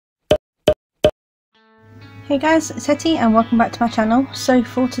Hey guys, it's Hetty and welcome back to my channel. So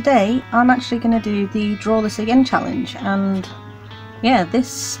for today I'm actually going to do the Draw This Again challenge, and yeah,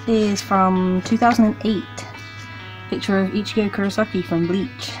 this is from 2008. Picture of Ichigo Kurosaki from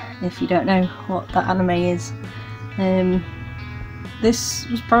Bleach, if you don't know what that anime is. This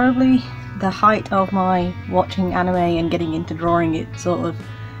was probably the height of my watching anime and getting into drawing it sort of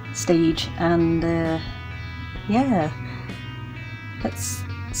stage, and yeah, let's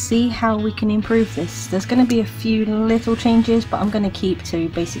see how we can improve this. There's going to be a few little changes, but I'm going to keep to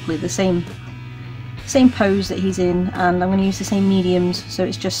basically the same pose that he's in, and I'm going to use the same mediums, so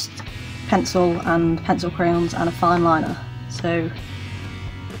it's just pencil and pencil crayons and a fine liner. So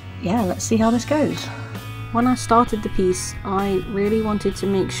yeah, let's see how this goes. When I started the piece, I really wanted to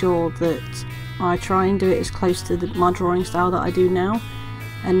make sure that I try and do it as close to my drawing style that I do now,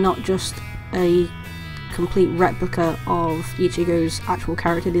 and not just a complete replica of Ichigo's actual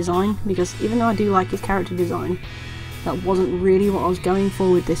character design, because even though I do like his character design, that wasn't really what I was going for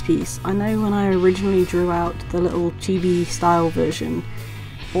with this piece. I know when I originally drew out the little chibi style version,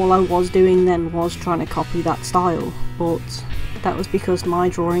 all I was doing then was trying to copy that style, but that was because my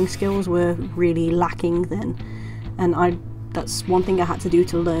drawing skills were really lacking then, and that's one thing I had to do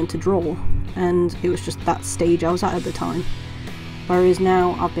to learn to draw, and it was just that stage I was at the time. Whereas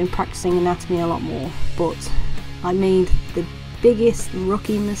now I've been practicing anatomy a lot more, but I made the biggest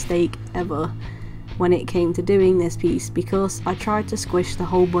rookie mistake ever when it came to doing this piece, because I tried to squish the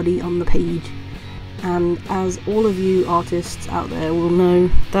whole body on the page, and as all of you artists out there will know,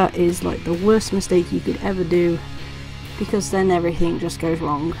 that is like the worst mistake you could ever do, because then everything just goes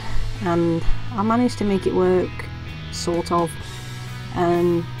wrong. And I managed to make it work, sort of,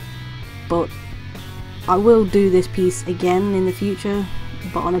 but I will do this piece again in the future,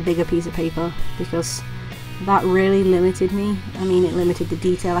 but on a bigger piece of paper, because that really limited me. I mean, it limited the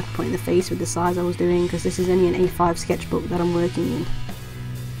detail I could put in the face with the size I was doing, because this is only an A5 sketchbook that I'm working in.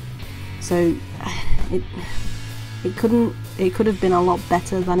 So it could have been a lot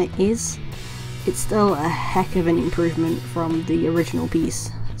better than it is. It's still a heck of an improvement from the original piece,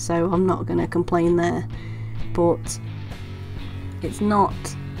 so I'm not going to complain there, but it's not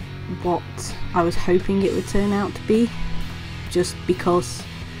what I was hoping it would turn out to be, just because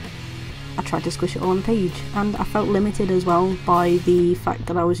I tried to squish it all on the page, and I felt limited as well by the fact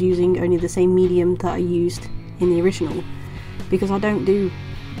that I was using only the same medium that I used in the original, because I don't do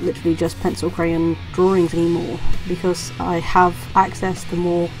literally just pencil crayon drawings anymore, because I have access to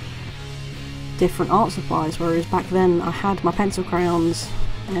more different art supplies, whereas back then I had my pencil crayons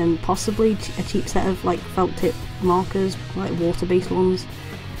and possibly a cheap set of like felt tip markers, like water based ones,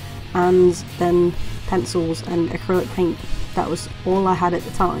 and then pencils and acrylic paint. That was all I had at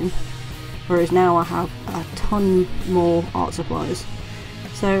the time, whereas now I have a ton more art supplies.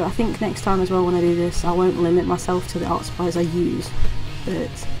 So I think next time as well, when I do this, I won't limit myself to the art supplies I use,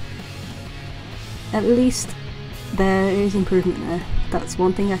 but at least there is improvement there. That's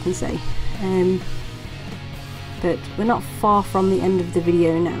one thing I can say. But we're not far from the end of the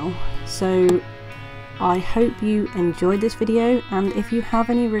video now, so I hope you enjoyed this video, and if you have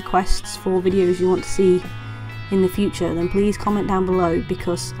any requests for videos you want to see in the future, then please comment down below,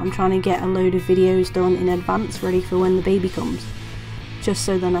 because I'm trying to get a load of videos done in advance, ready for when the baby comes, just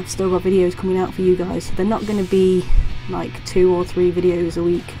so then I've still got videos coming out for you guys. They're not going to be like 2 or 3 videos a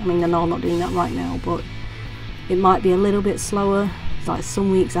week. I mean, I know I'm not doing that right now, but it might be a little bit slower. Like some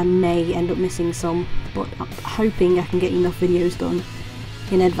weeks I may end up missing some, but I'm hoping I can get enough videos done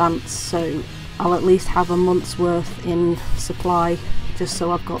in advance, so I'll at least have a month's worth in supply, just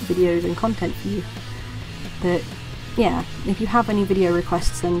so I've got videos and content for you. But yeah, if you have any video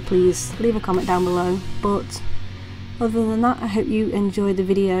requests, then please leave a comment down below. But other than that, I hope you enjoyed the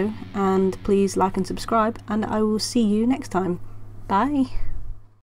video, and please like and subscribe, and I will see you next time. Bye!